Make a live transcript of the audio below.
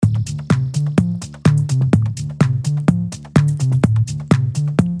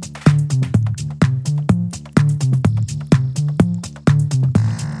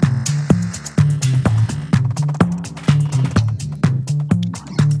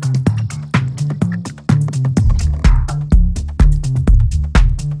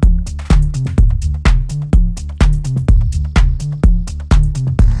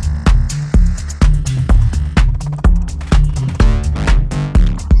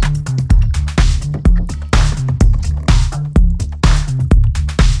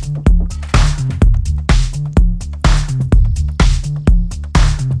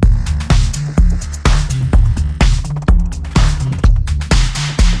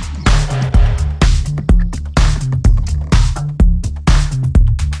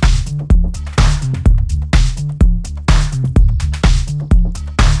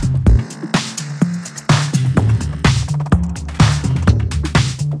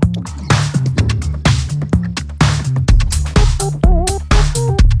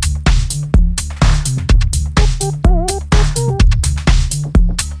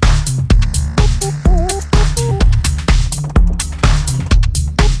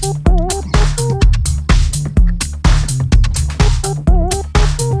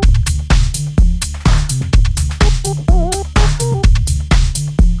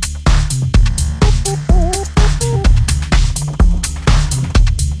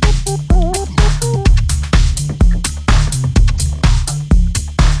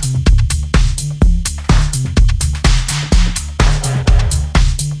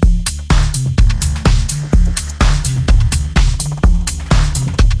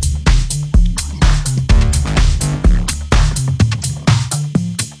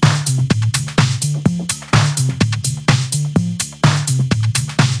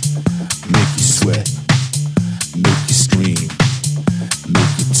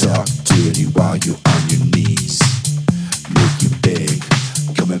Now you're on your knees, make you beg,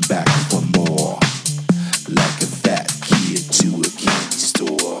 coming back for more. Like a fat kid to a candy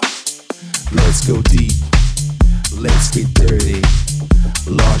store. Let's go deep, let's get dirty.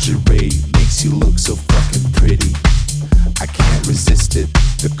 Lingerie makes you look so fucking pretty. I can't resist it,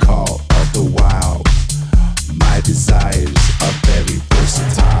 the call of the wild. My desires are very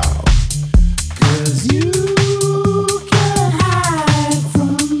versatile. 'Cause you can't hide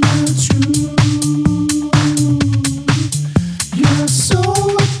from the truth. You're so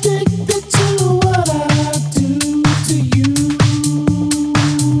addicted to what I do to you.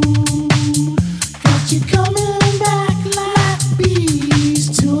 Got you coming back like bees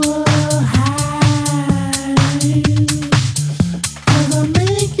to a hive. 'Cause I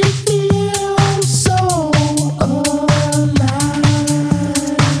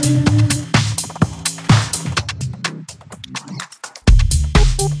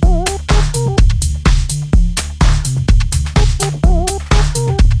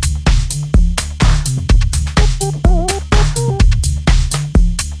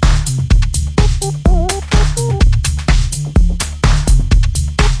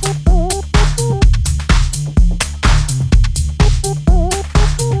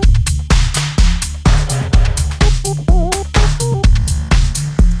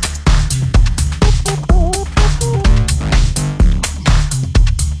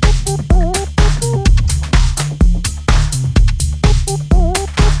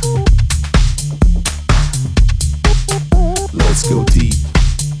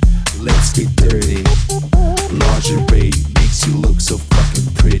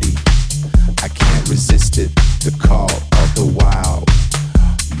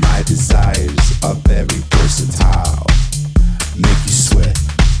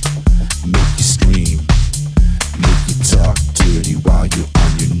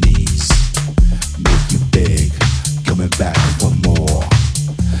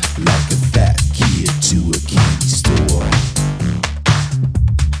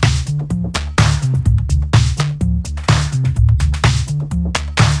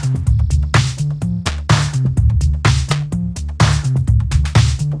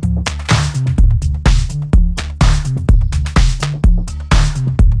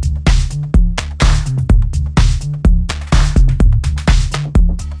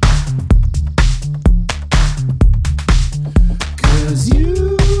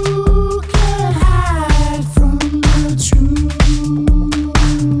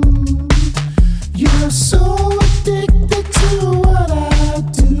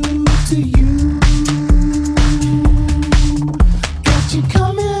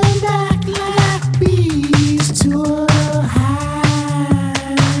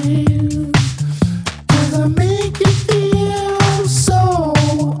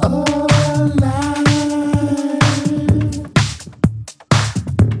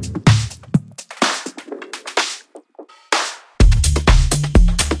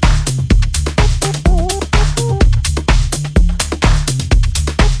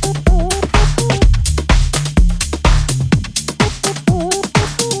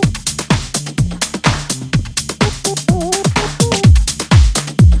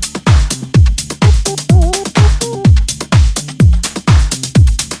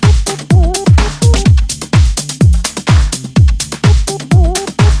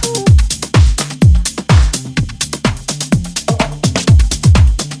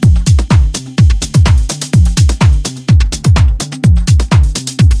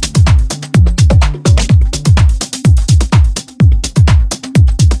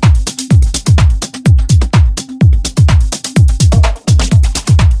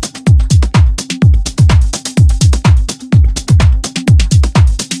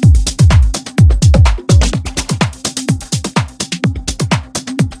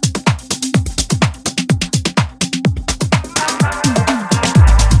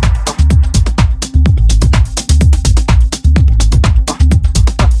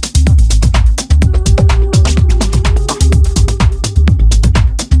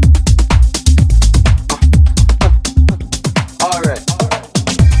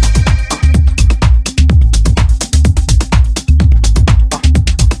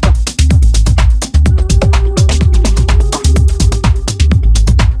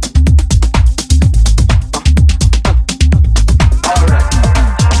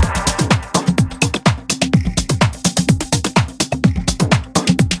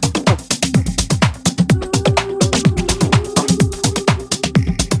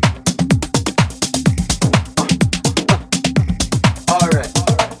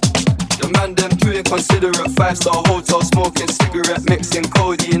considerate, five-star hotel, smoking cigarette, mixing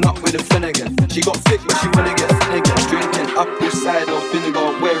codeine up with a Finnegan. She got thick but she wanna get Finnegan, drinking apple cider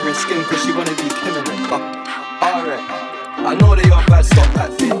vinegar, wearing skin cause she wanna be criminal. Alright, I know they are bad, stop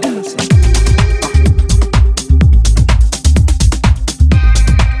acting innocent.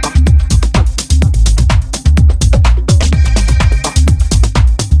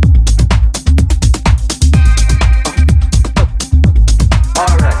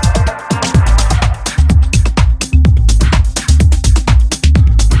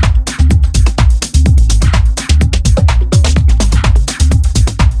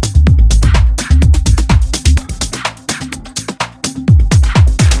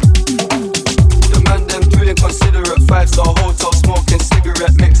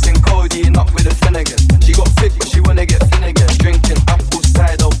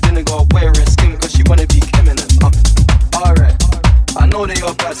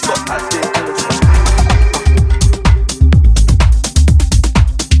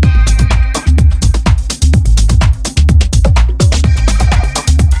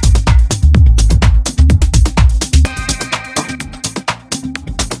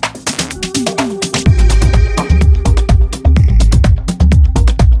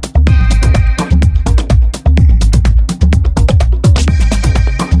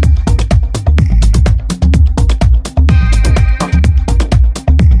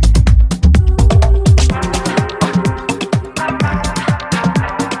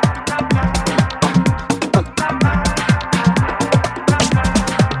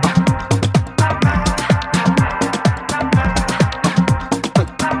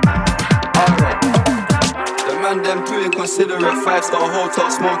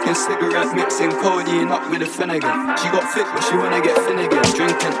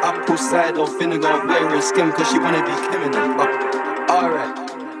 Skin cause she wanna be criminal. Alright,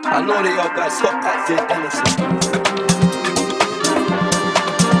 I know they are bad, stop acting innocent.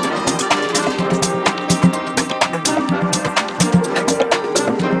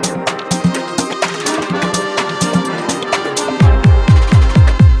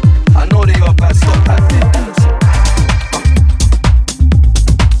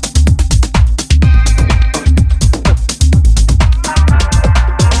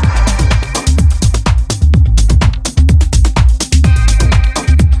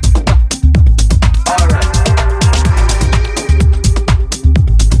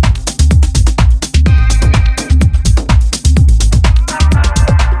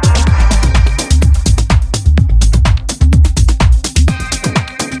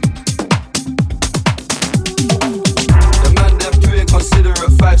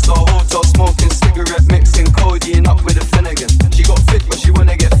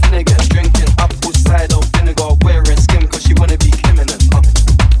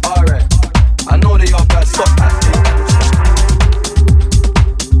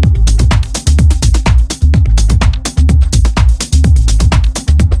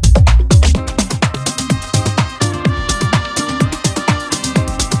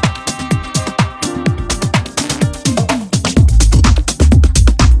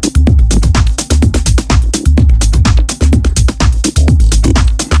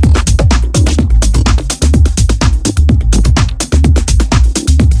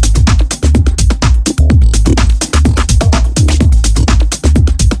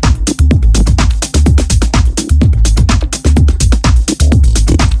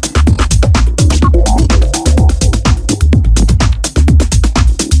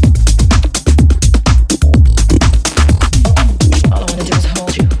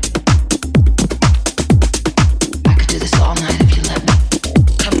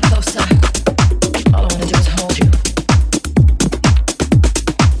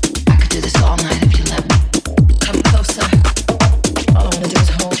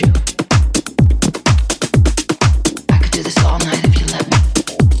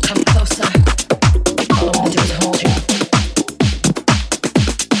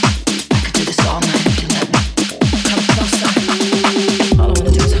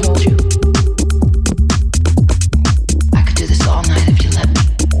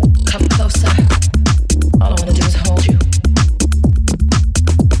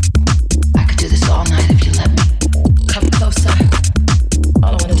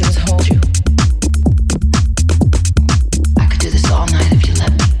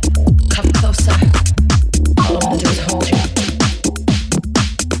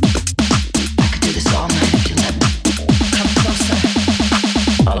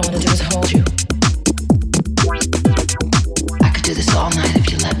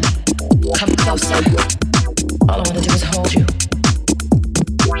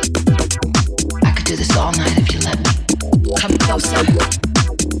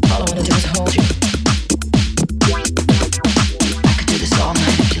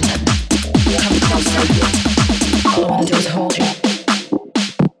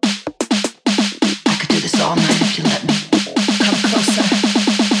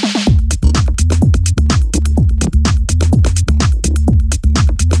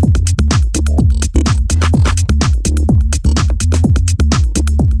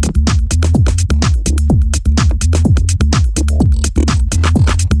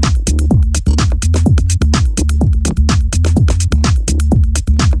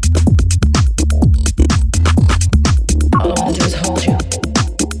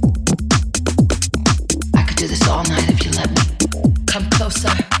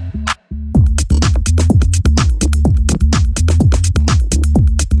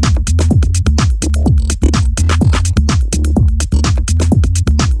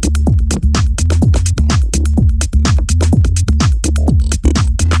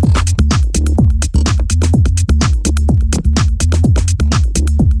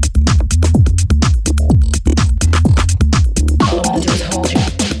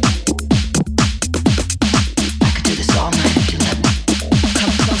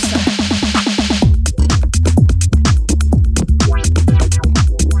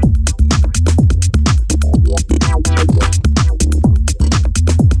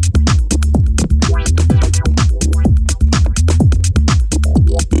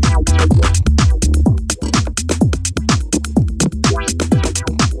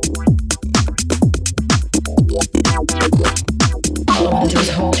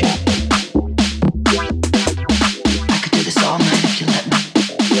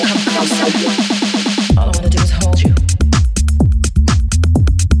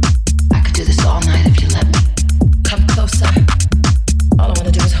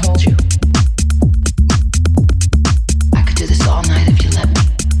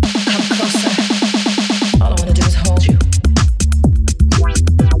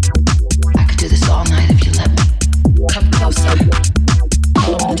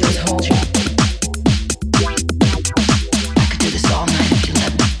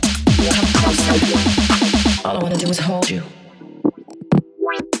 is hold you.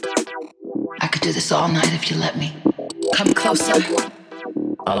 I could do this all night if you let me. Come closer.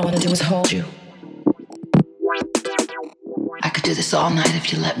 All I wanna do is hold you. I could do this all night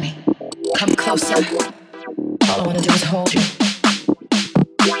if you let me. Come closer. All I wanna do is hold you.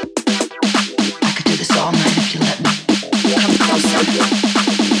 I could do this all night if you let me. Come closer.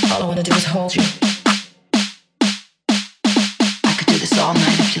 All I wanna do is hold you. I could do this all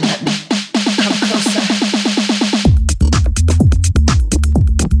night if you let me. Come closer.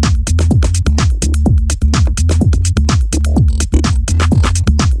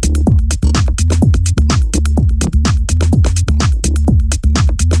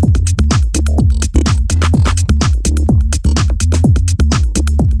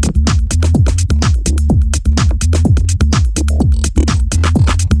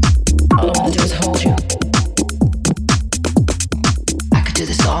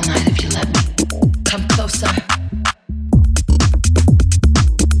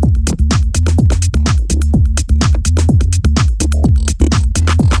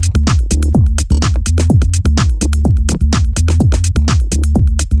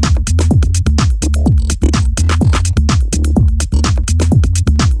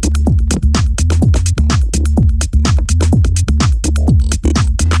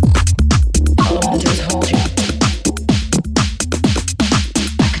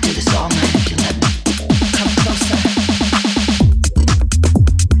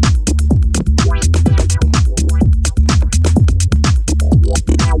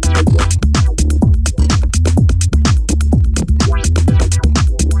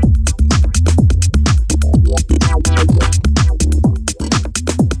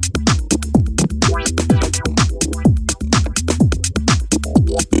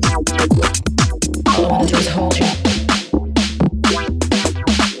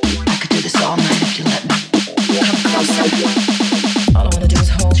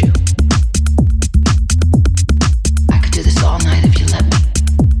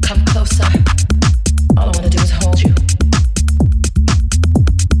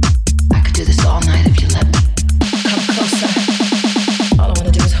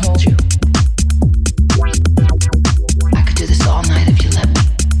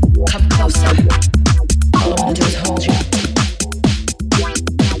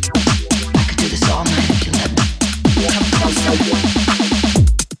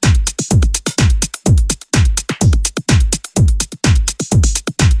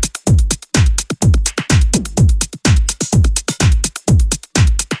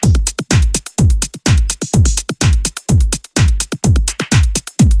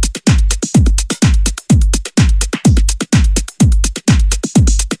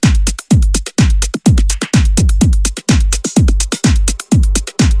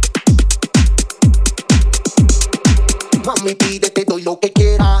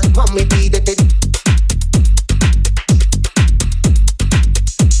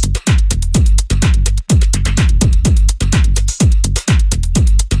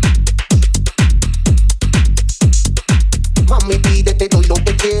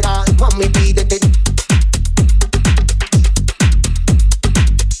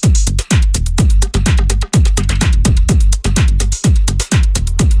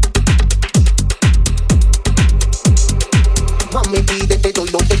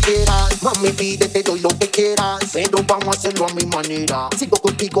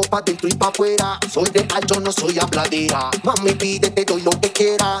 Soy real, yo no soy habladera. Mami, pide, te doy lo que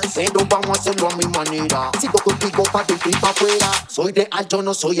quieras. Pero vamos a hacerlo a mi manera. Sigo contigo pa' dentro y pa' afuera. Soy real, yo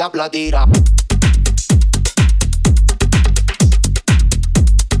no soy habladera.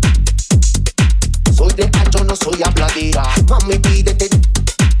 Soy real, yo no soy habladera. Mami, pide, te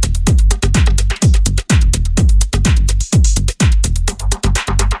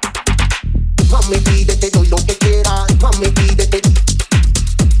Mami, pide, te doy lo que quieras. Mami, pide, te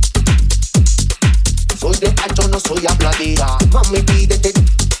Soy real, yo no soy habladera. Mami, pídete.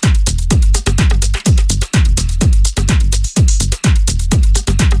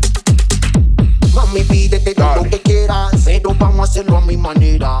 Mami, pídete todo lo que quieras. Pero vamos a hacerlo a mi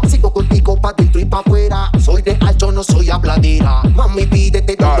manera. Sigo contigo pa' dentro y pa' afuera. Soy real, yo no soy habladera. Mami,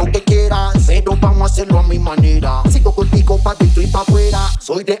 pídete todo lo que quieras. Pero vamos a hacerlo a mi manera. Sigo contigo pa' dentro y pa' afuera.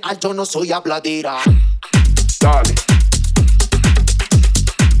 Soy real, yo no soy habladera. Dale.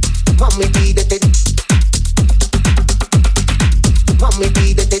 Mami, pídete. Mami,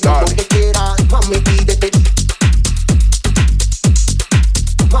 pídete todo lo que quieras. Mami, pídete.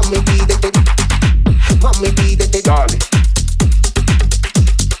 Mami, pídete. Mami, pídete. Dale.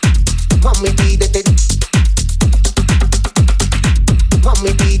 Mami, pídete.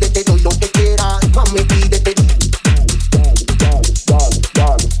 Mami, pídete, doy lo que quieras. Mami, pídete.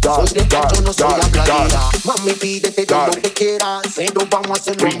 de alto, no soy habladera. Mami, pídete todo lo que quieras, pero vamos a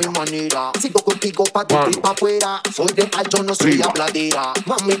hacerlo a mi manera. Sigo contigo pa' dentro y pa' afuera. Soy de alto, no soy habladera.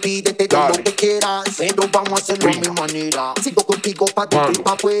 Mami, pídete todo lo que quieras, pero vamos a hacerlo a mi manera. Sigo contigo pa' dentro y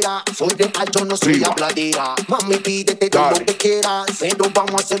pa' afuera. Soy de alto, no soy habladera. Mami, pídete todo lo que quieras, pero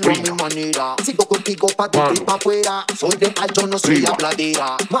vamos a hacerlo a mi manera. Sigo contigo pa' dentro y pa' afuera. Soy de alto, no soy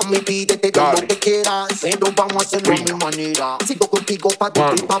habladera. Mami, pídete todo lo que quieras, pero vamos a hacerlo a mi manera. Sigo contigo pa'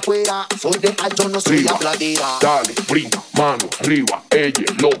 dentro y pa' afuera. Soy de alto, no soy habladera. Dale, brinca, mano arriba, ella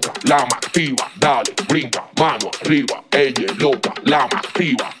es loca, la más activa. Dale, brinca, mano arriba, ella es loca, la más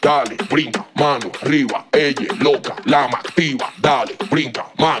activa. Dale, brinca, mano arriba, ella es loca, la más activa. Dale, brinca,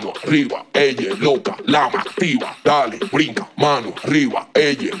 mano arriba, ella es loca, la más activa. Dale, brinca, mano arriba,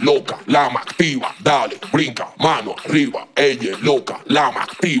 ella es loca, la más activa. Dale, brinca, mano arriba, ella es loca, la más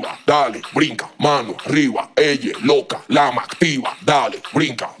activa. Dale, brinca, mano arriba, ella es loca, la más activa. Dale,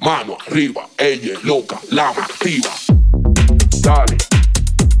 brinca, mano arriba, ella es loca, la más activa. Dale.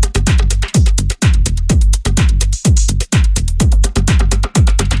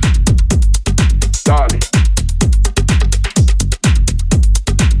 Dale.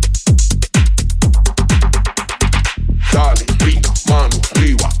 Dale, brinca, mano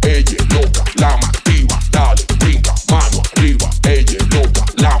arriba, ella es loca, la más activa. Dale, brinca, mano arriba, ella es loca,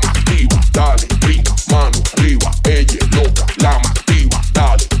 la más activa. Dale, brinca, mano arriba, ella es loca, la más activa.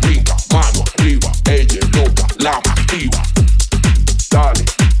 Dale, brinca, mano arriba, ella es loca, la más activa. Dale,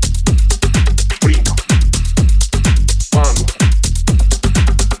 brinca, mano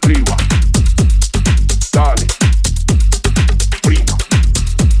arriba. Dale, brinca,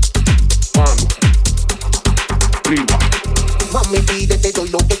 mano arriba. Mami, pídete todo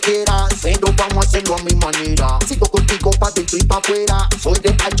lo que quieras, pero vamos a hacerlo a mi manera. Sigo contigo pa' dentro y pa' afuera. Soy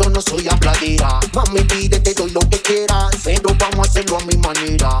de alto, no soy habladera. Mami, pídete todo lo que quieras, pero vamos a hacerlo a mi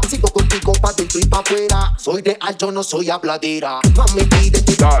manera. Sigo contigo pa' dentro y pa' afuera. Soy de alto, no soy habladera. Mami,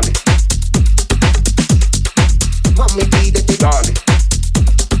 pídete. Dale. Mami, pídete. Dale.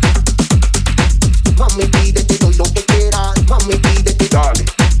 Mami, pídete todo lo que quieras. Mami, pídete. Dale.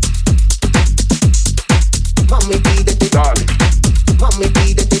 Mami, pídete. Dale. Mami,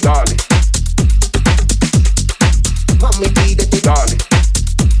 pídete. Dale. Mami, pídete. Dale.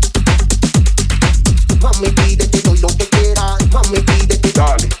 Mami, pídete todo lo que quieras. Mami, pídete.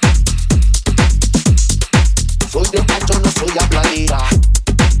 Dale. Soy de alto, no soy habladera.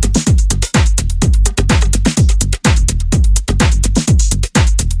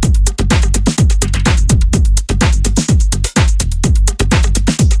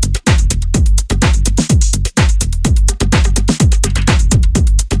 Sometimes when I'm going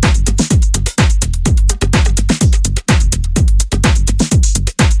somewhere, I wait,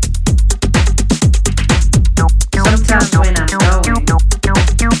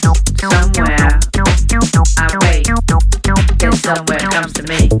 then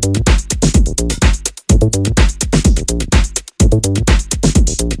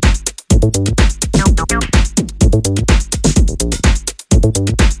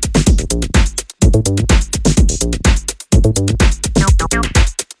comes to me.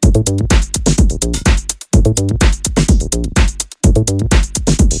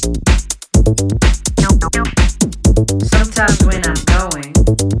 Sometimes when I'm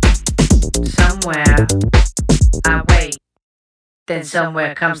going somewhere, I wait, then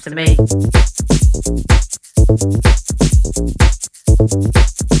somewhere comes to me.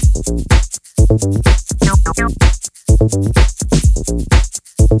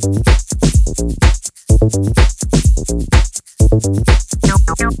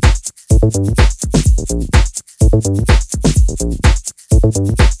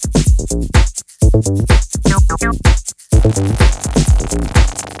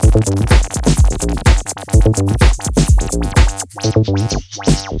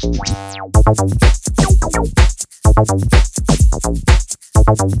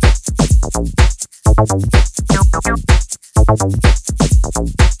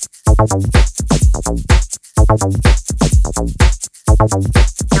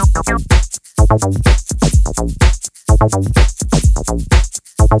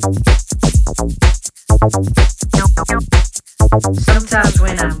 Sometimes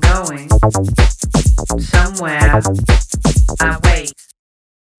when I'm going somewhere, I wait,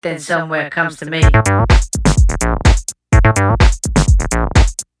 then somewhere comes to me.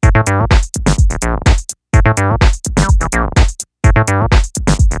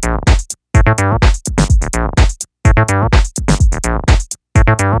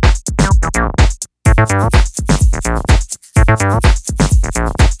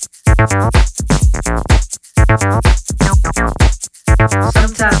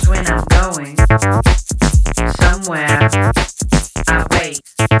 Sometimes when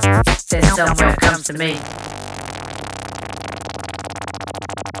me.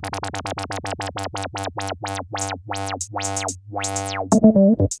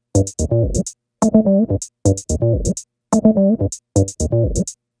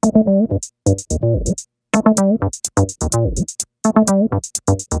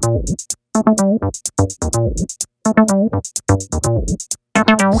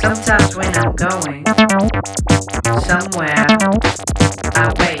 Sometimes when I'm going somewhere,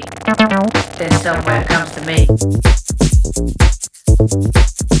 I wait, then somewhere comes to me.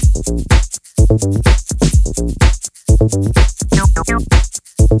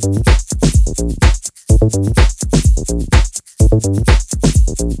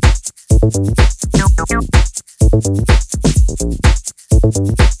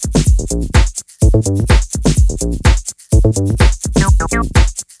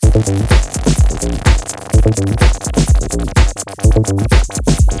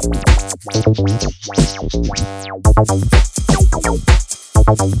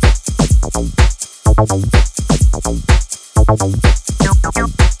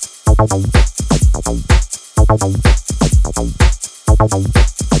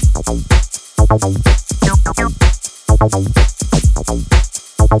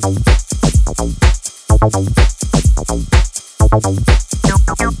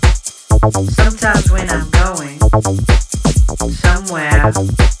 Sometimes when I'm going somewhere,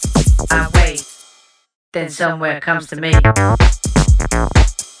 I wait, then somewhere comes to me.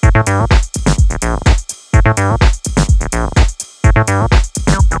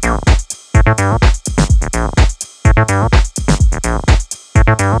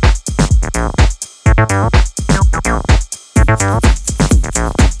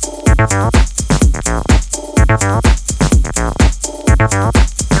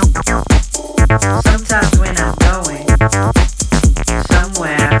 Sometimes when I'm going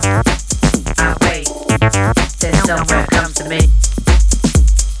somewhere, I wait, then somewhere comes to me.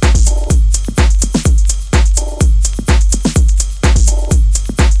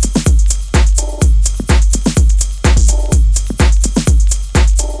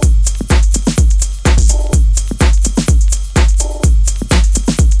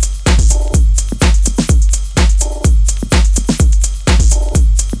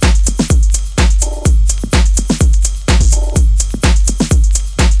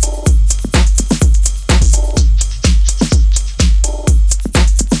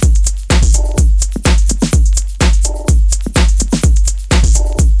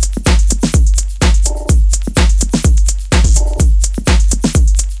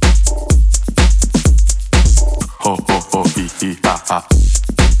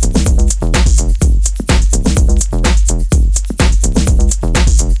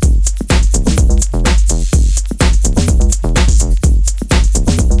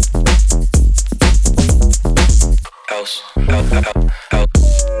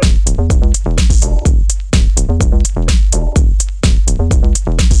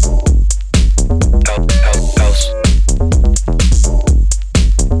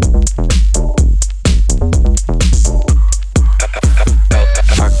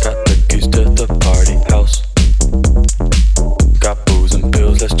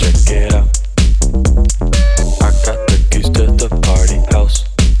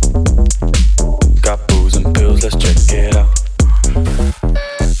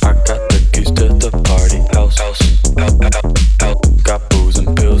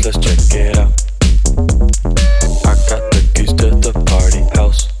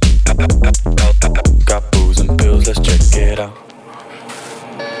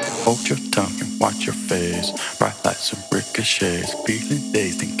 Hold your tongue and watch your face. Bright lights and ricochets. Feeling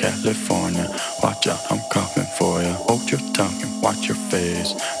dazed in California. Watch out, I'm coming for ya. Hold your tongue and watch your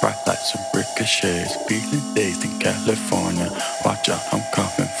face. Bright lights and ricochets. Feeling dazed in California. Watch out, I'm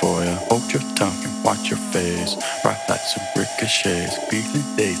coming for ya. Hold your tongue and watch your face. Bright lights and ricochets.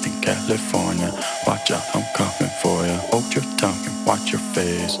 Feeling dazed in California. Watch out, I'm coming for ya. Hold your tongue and watch your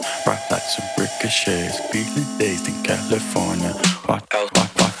face. Bright lights and ricochets. Feeling dazed in California. Watch out.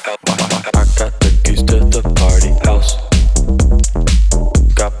 I got the keys to the party house.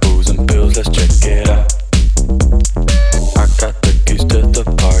 Got booze and pills, let's check it out. I got the keys to the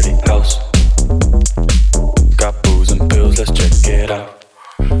party house. Got booze and pills, let's check it out.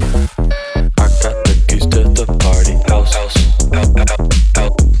 I got the keys to the party house.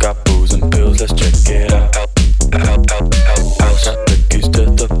 Got booze and pills, let's check it out. I got the keys to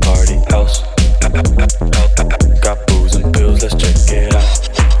the party house. Got booze and pills, let's check it out.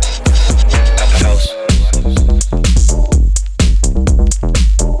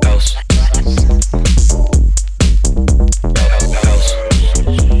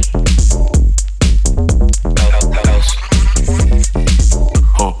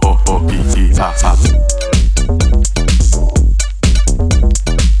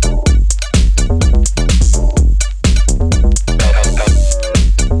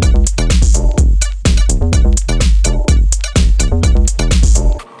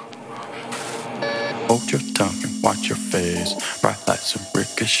 Hold your tongue and watch your face. Bright lights and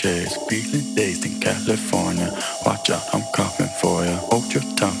ricochets. Feeling dazed in California. Watch out, I'm coming for ya. Hold your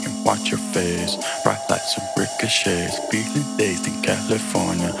tongue and watch your face. Bright lights and ricochets. Feeling dazed in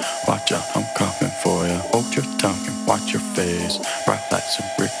California. Watch out, I'm coming for ya. Hold your tongue and watch your face. Bright lights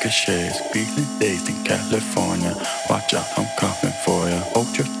and ricochets. Feeling dazed in California. Watch out, I'm coming for ya.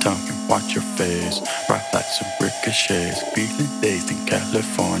 Hold your tongue and watch your face. Bright lights and ricochets. Feeling dazed in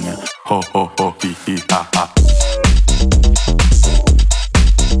California. Ho ho ho hee hee ha ha.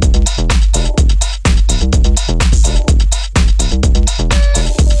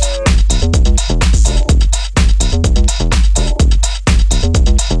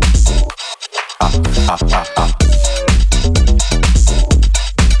 Ha ha ha.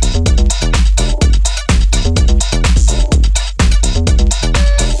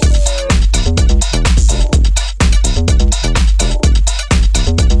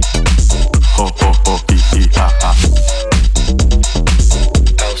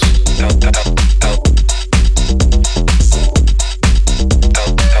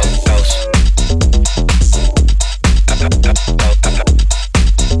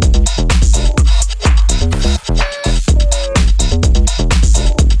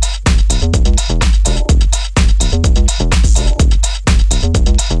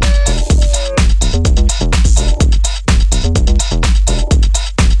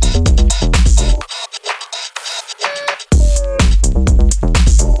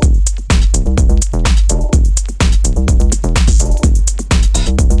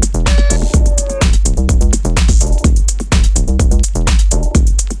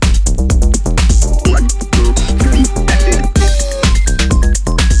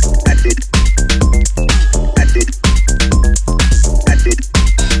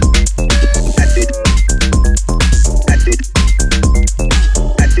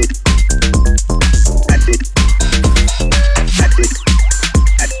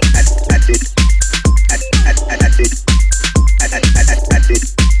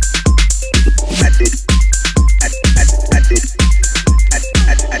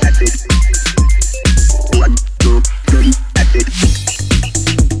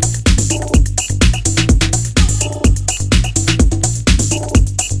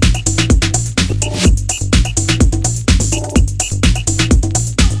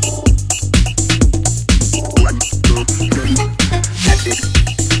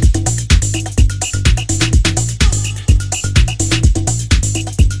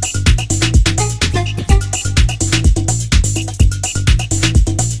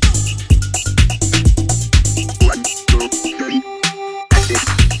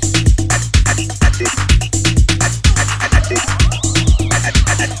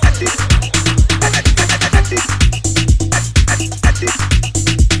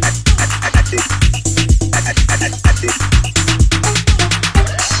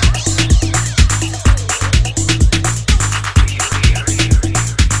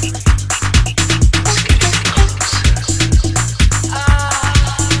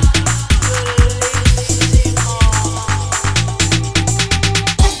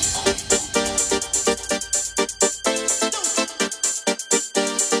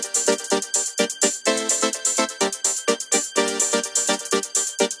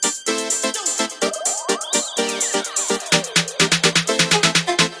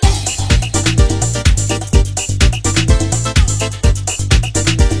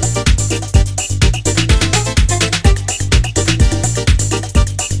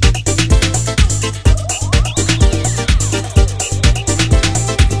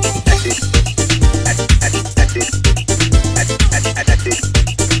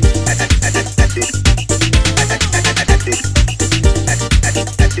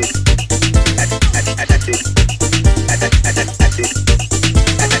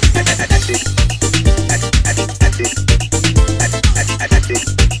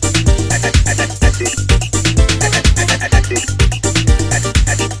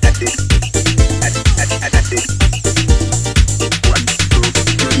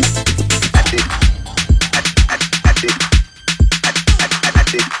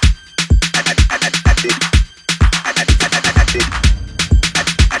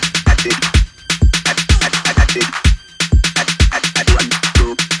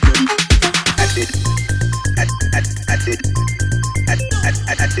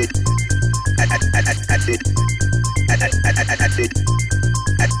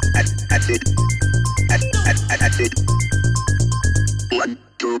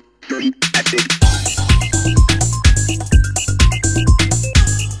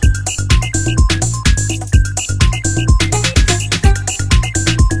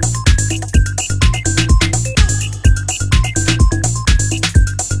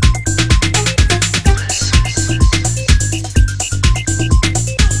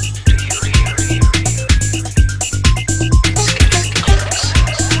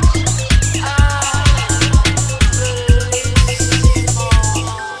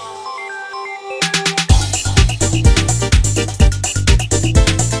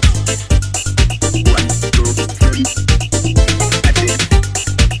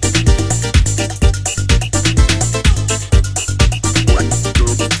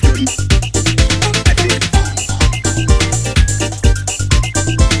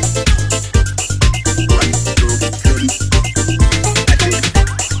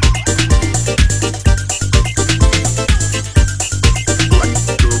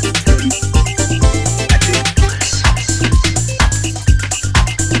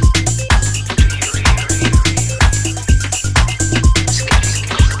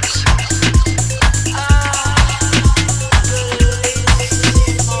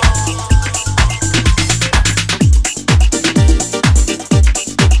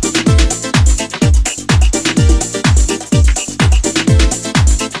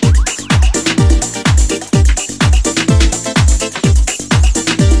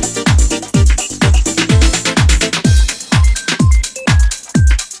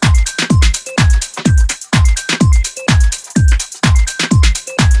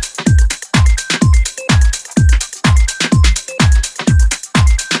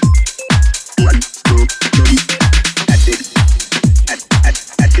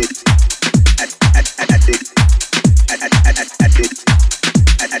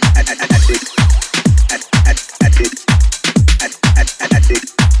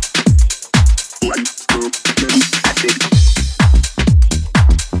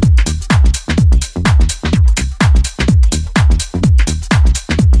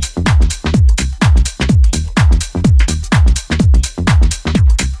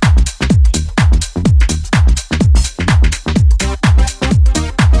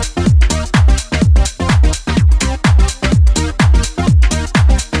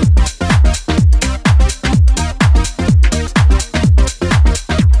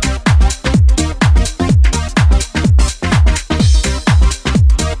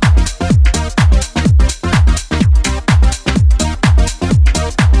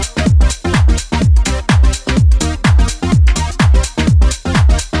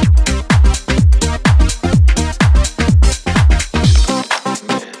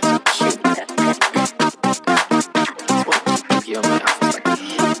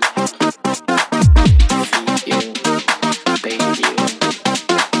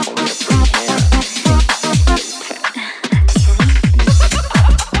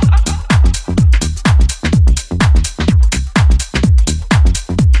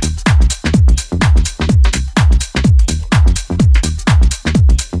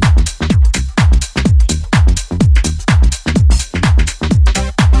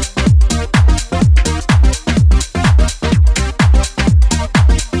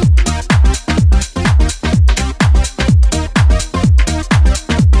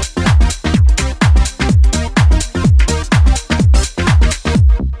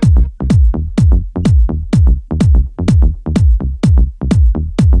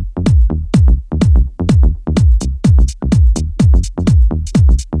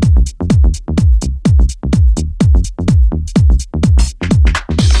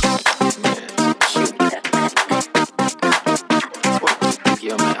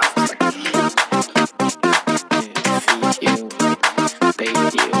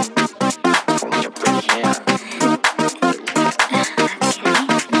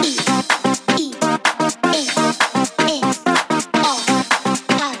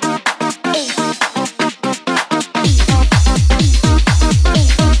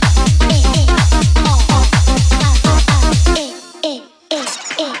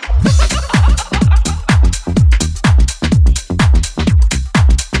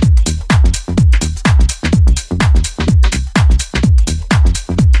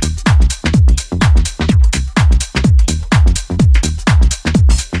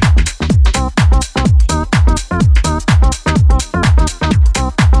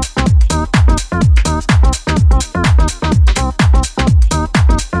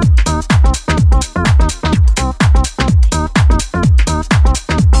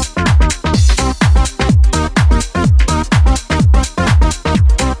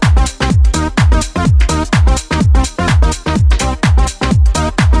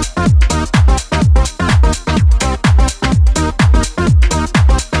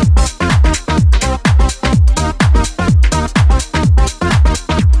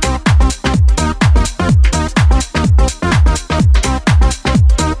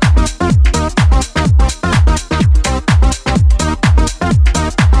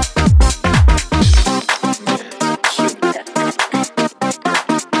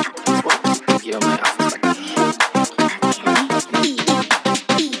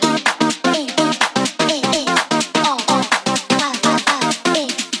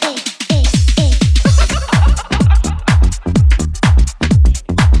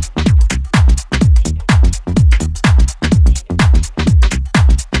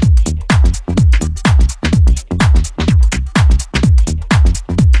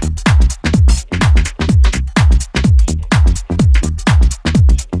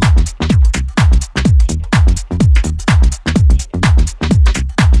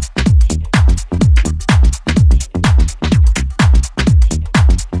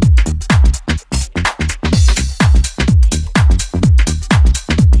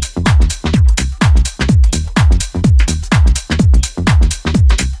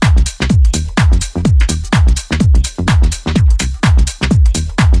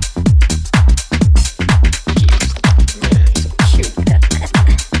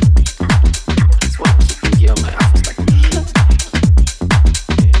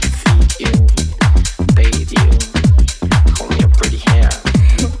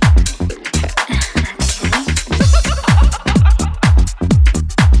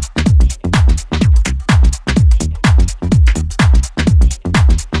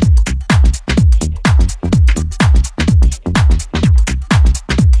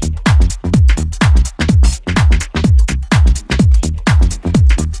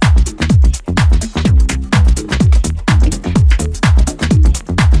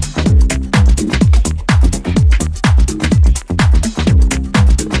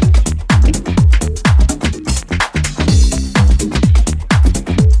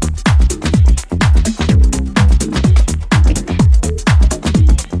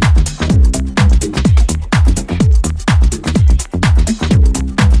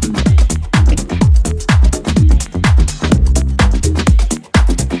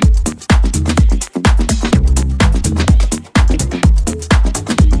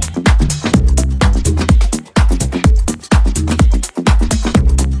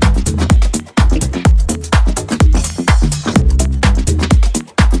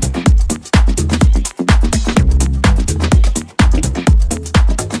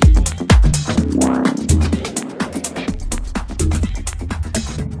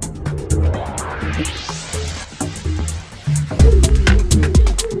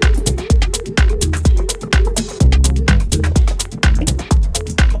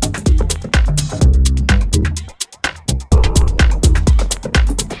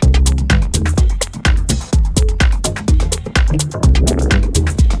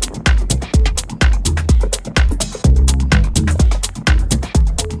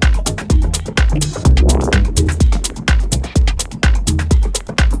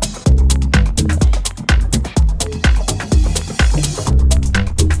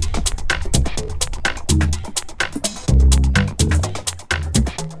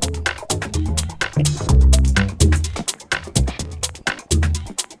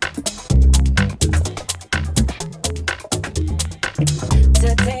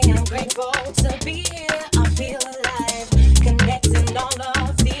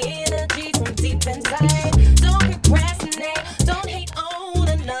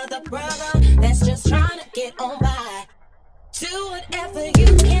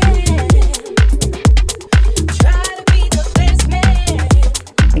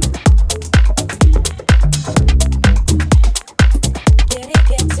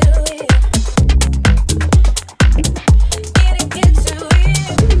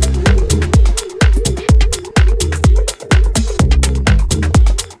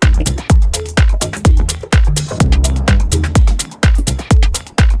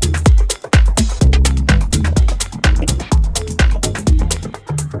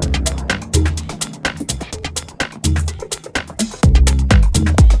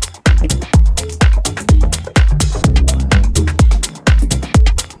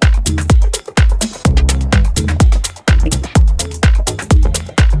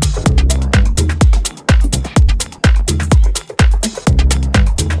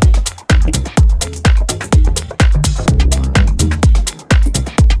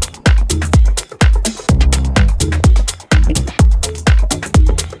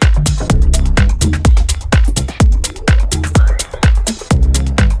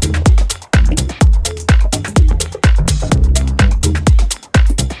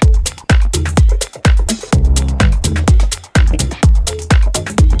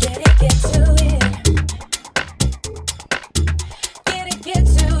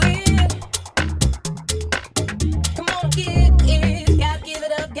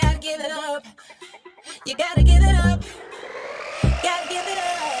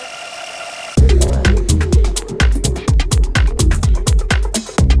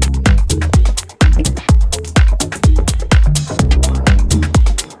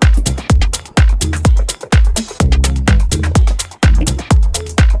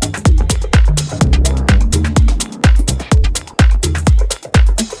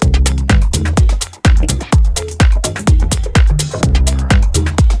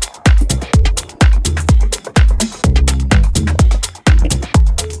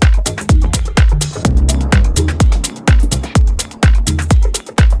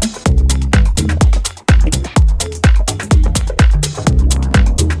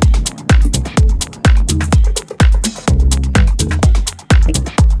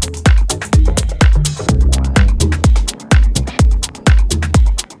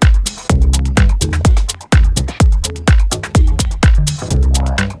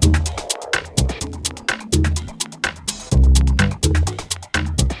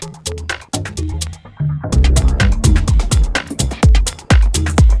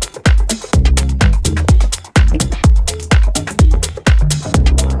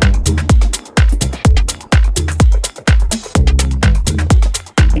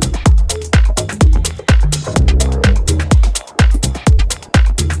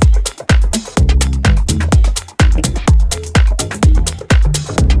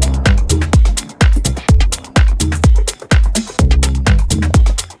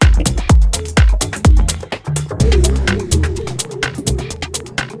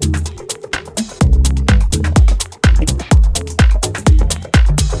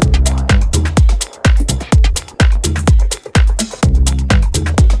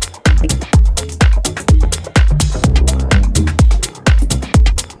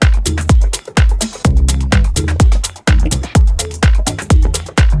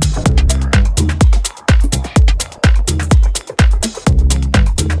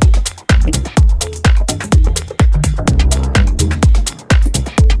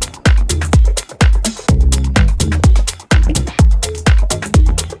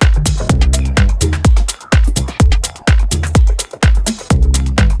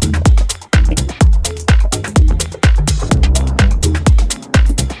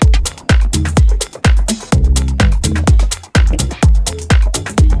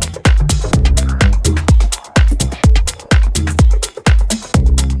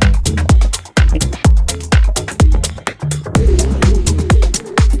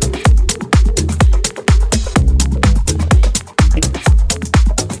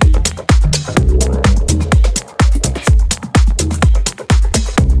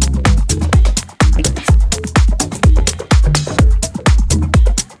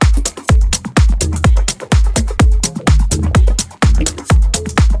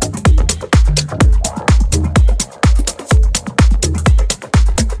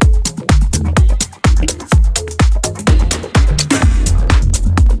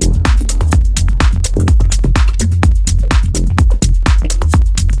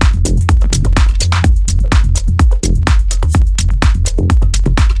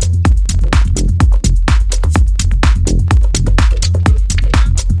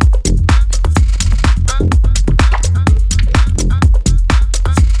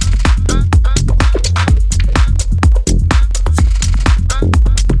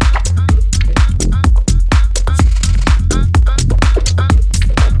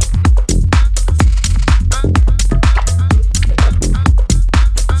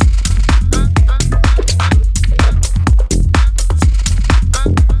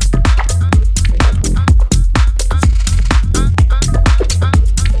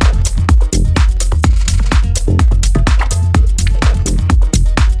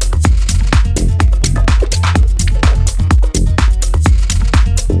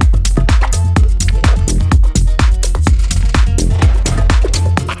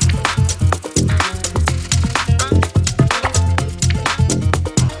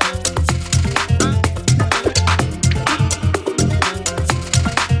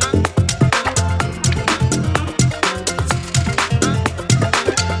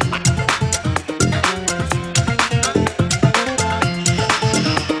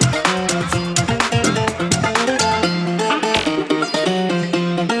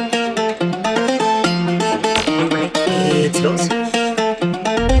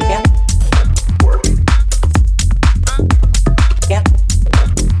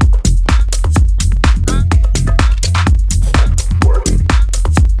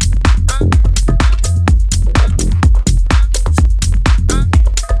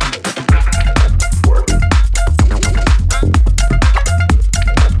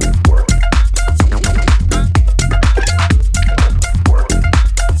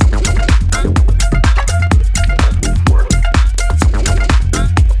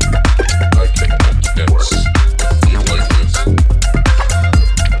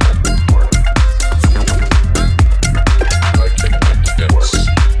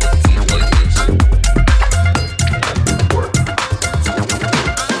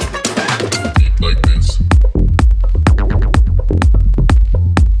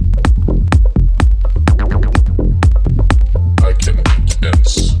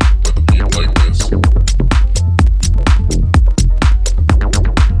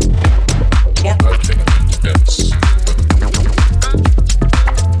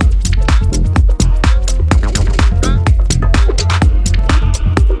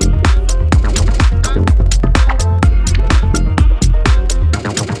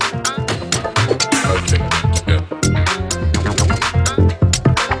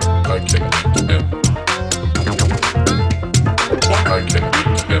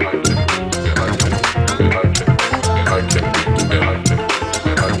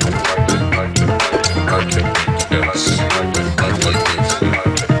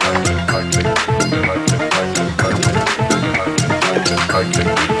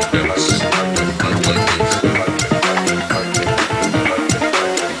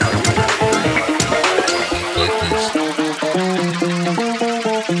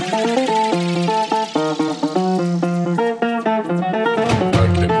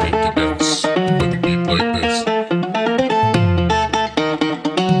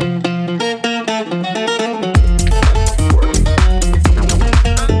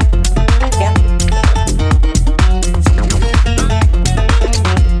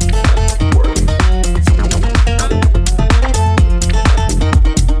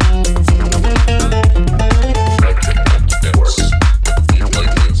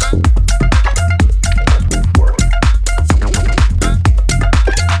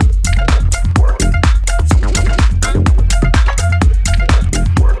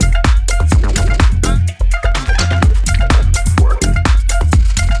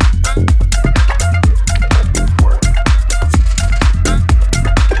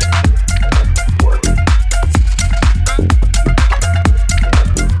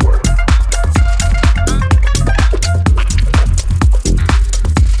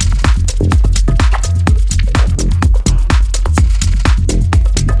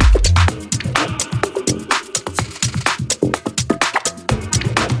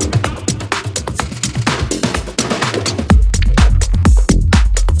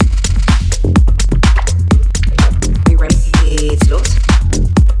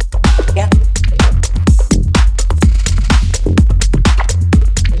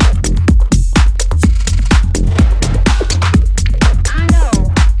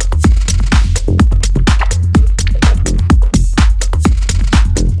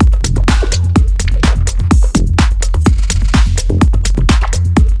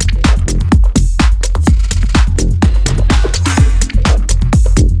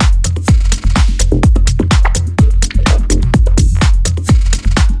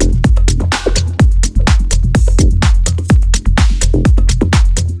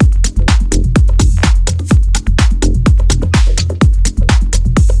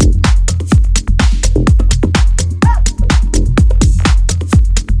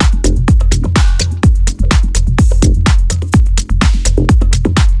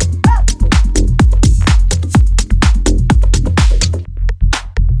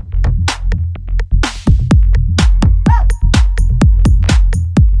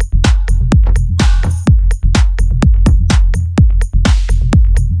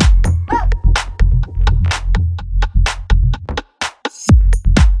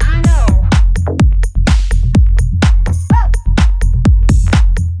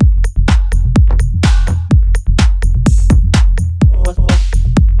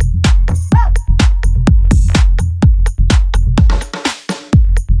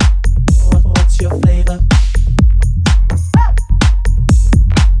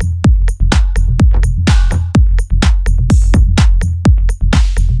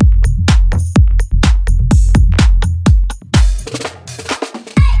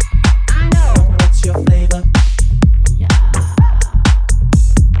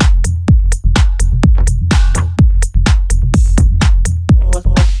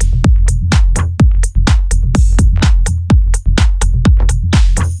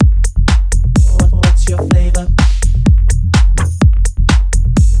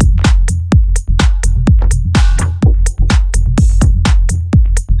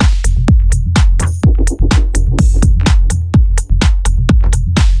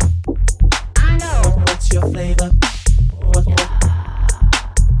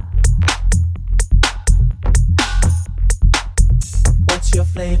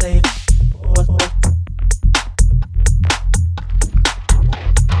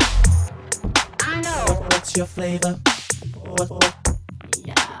 What's your flavor? What?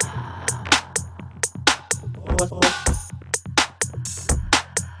 Yeah. What?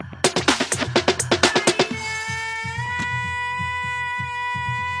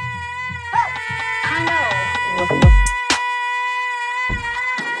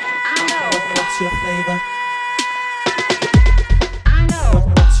 What's your flavor? I know.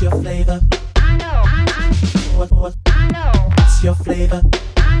 What's your flavor? I know. What? I know. What's your flavor?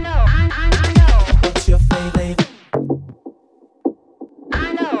 I know. I know. What's your flavor?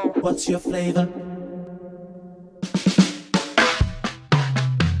 I know. What's your flavor?